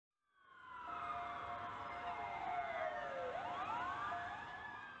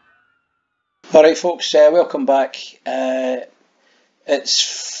Alright folks, welcome back.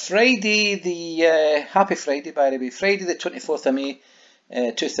 It's Friday, happy Friday by the way, Friday the 24th of May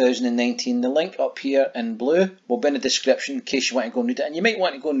 2019. The link up here in blue will be in the description in case you want to go and read it. And you might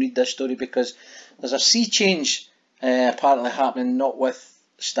want to go and read this story because there's a sea change apparently happening,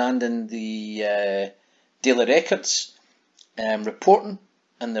 notwithstanding the Daily Records reporting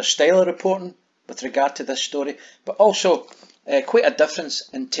and their style of reporting with regard to this story, but also quite a difference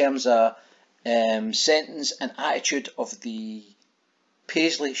in terms of sentence and attitude of the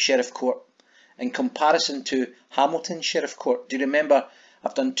Paisley Sheriff Court in comparison to Hamilton Sheriff Court. Do you remember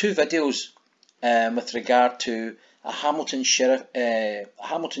I've done two videos with regard to a Hamilton Sheriff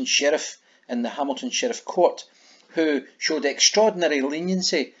in the Hamilton Sheriff Court who showed extraordinary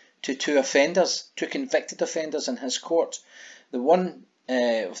leniency to two convicted offenders in his court. The one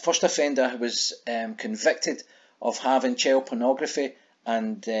first offender who was convicted of having child pornography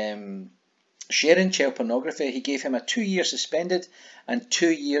and sharing child pornography, he gave him a 2-year suspended and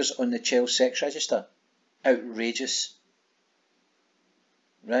 2 years on the child sex register. Outrageous.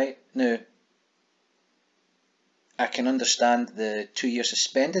 Right? Now, I can understand the 2-year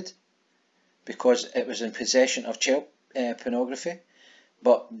suspended because it was in possession of child pornography,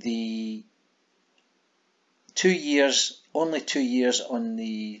 but the 2 years, only 2 years on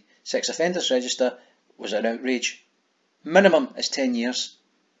the sex offenders register was an outrage. Minimum is 10 years.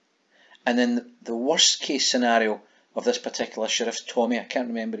 And then the worst case scenario of this particular sheriff, Tommy, I can't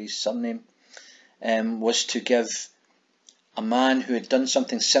remember his surname, was to give a man who had done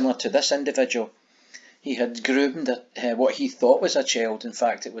something similar to this individual. He had groomed what he thought was a child. In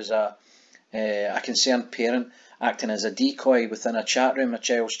fact, it was a concerned parent acting as a decoy within a chat room, a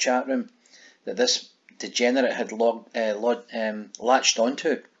child's chat room, that this degenerate had latched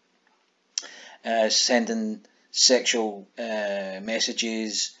onto, sending sexual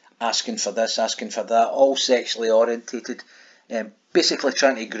messages, asking for this, asking for that, all sexually orientated, basically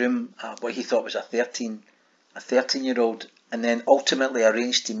trying to groom what he thought was a 13-year-old, and then ultimately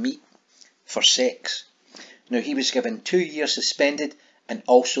arranged to meet for sex. Now he was given 2 years suspended and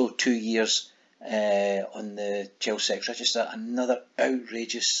also 2 years on the child sex register. Another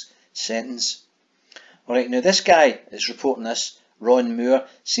outrageous sentence. Alright, now this guy is reporting this, Ron Moore,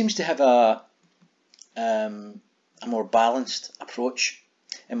 seems to have a more balanced approach.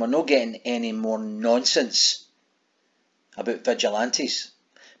 And we're not getting any more nonsense about vigilantes.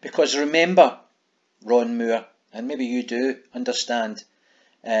 Because remember, Ron Moore, and maybe you do understand,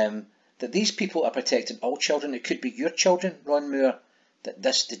 that these people are protecting all children. It could be your children, Ron Moore, that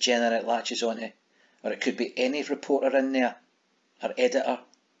this degenerate latches onto. Or it could be any reporter in there, or editor,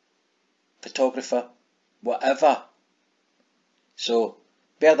 photographer, whatever. So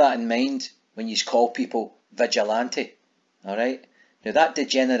bear that in mind when you call people vigilante. Alright? Now that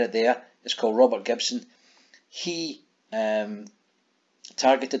degenerate there is called Robert Gibson. He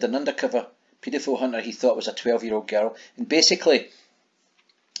targeted an undercover paedophile hunter he thought was a 12-year-old girl, and basically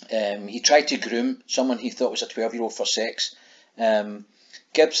he tried to groom someone he thought was a 12-year-old for sex.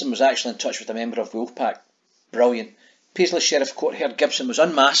 Gibson was actually in touch with a member of Wolfpack. Brilliant. Paisley Sheriff Court heard Gibson was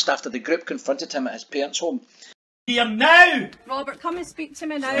unmasked after the group confronted him at his parents' home. Here now! Robert, come and speak to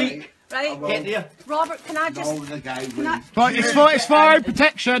me now. Speak. Right? Get there. Robert, can I just... Right, it's for our own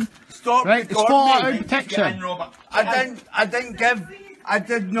protection. Stop. Right, it's for our own Get protection. in, Robert. I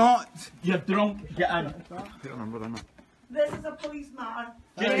did not. You're drunk. Get in. This is a police matter.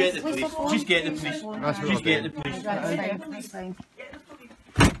 Just get the police. Just get the police. Just get the police.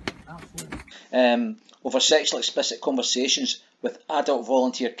 That's fine. Over sexually explicit conversations with adult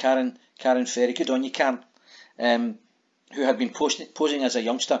volunteer Karen Ferry, good on you Karen, who had been posing as a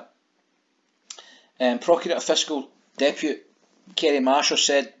youngster. Procurator Fiscal Deputy Kerry Marshall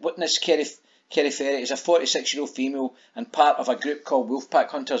said, witness Kerry Ferry is a 46-year-old female and part of a group called Wolfpack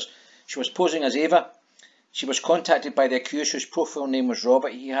Hunters. She was posing as Ava. She was contacted by the accused whose profile name was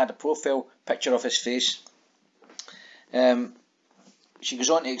Robert. He had a profile picture of his face. She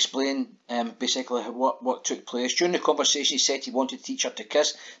goes on to explain basically what took place. During the conversation, he said he wanted to teach her to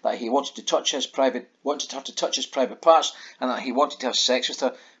kiss, that he wanted her to touch his private parts, and that he wanted to have sex with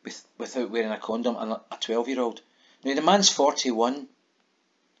her without wearing a condom, and a 12-year-old. Now the man's 41.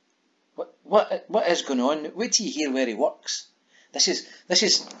 What is going on? Wait till you hear where he works. This is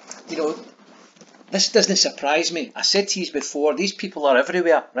you know, this doesn't surprise me. I said to you before, these people are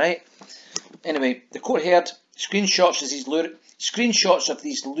everywhere, right? Anyway, the court heard screenshots of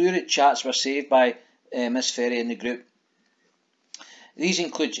these lurid chats were saved by Miss Ferry in the group. These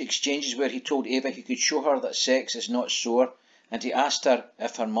include exchanges where he told Ava he could show her that sex is not sore, and he asked her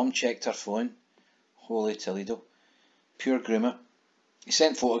if her mum checked her phone. Holy Toledo. Pure groomer. He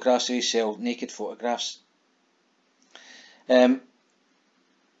sent photographs to sell naked photographs.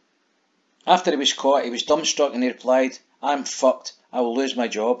 After he was caught, he was dumbstruck and he replied, "I'm fucked, I will lose my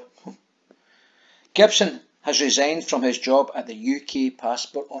job." Gibson has resigned from his job at the UK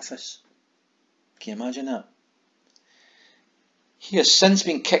Passport Office. Can you imagine that? He has since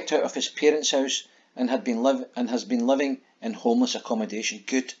been kicked out of his parents' house and has been living in homeless accommodation.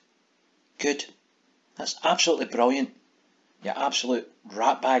 Good. Good. That's absolutely brilliant. You absolute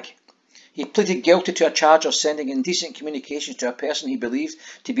ratbag. He pleaded guilty to a charge of sending indecent communications to a person he believed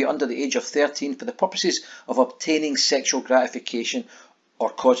to be under the age of 13 for the purposes of obtaining sexual gratification or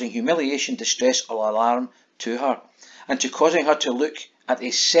causing humiliation, distress or alarm to her, and to causing her to look at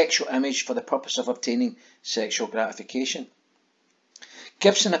a sexual image for the purpose of obtaining sexual gratification.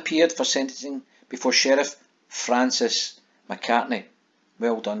 Gibson appeared for sentencing before Sheriff Francis McCartney.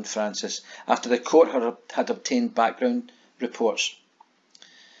 Well done, Francis. After the court had obtained background reports.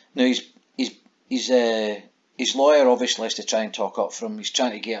 Now his lawyer obviously has to try and talk up for him. He's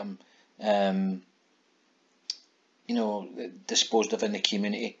trying to get him, disposed of in the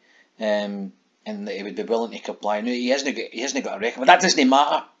community, and that he would be willing to comply. Now he hasn't got a record, but that doesn't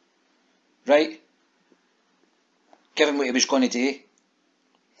matter, right? Given what he was going to do.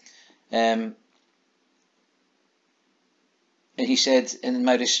 And he said, in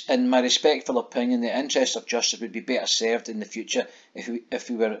my respectful opinion, the interests of justice would be better served in the future if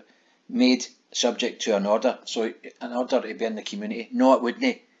we were made subject to an order. So an order to be in the community. No, it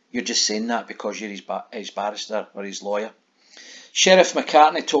wouldn't. You're just saying that because you're his barrister or his lawyer. Sheriff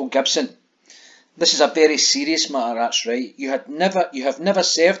McCartney told Gibson, "This is a very serious matter, that's right. You have never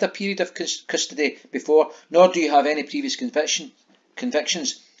served a period of custody before, nor do you have any previous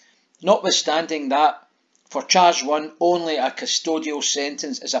convictions. Notwithstanding that, for charge 1, only a custodial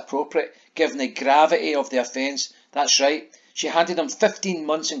sentence is appropriate, given the gravity of the offence." That's right. She handed him 15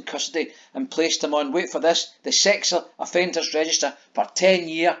 months in custody and placed him on, wait for this, the sex offenders register for 10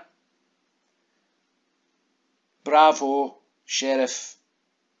 years. Bravo, Sheriff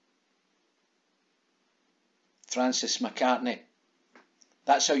Francis McCartney.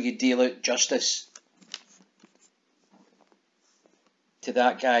 That's how you deal out justice to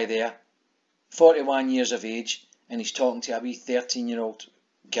that guy there. 41 years of age, and he's talking to a wee 13-year-old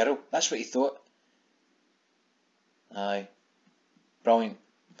girl. That's what he thought. Aye. Brilliant.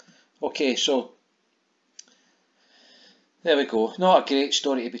 Okay, so there we go. Not a great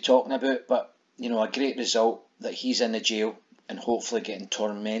story to be talking about, but a great result that he's in the jail and hopefully getting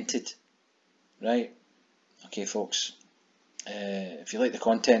tormented. Right? Okay, folks. If you like the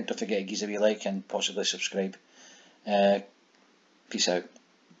content, don't forget to give us a wee like and possibly subscribe. Peace out.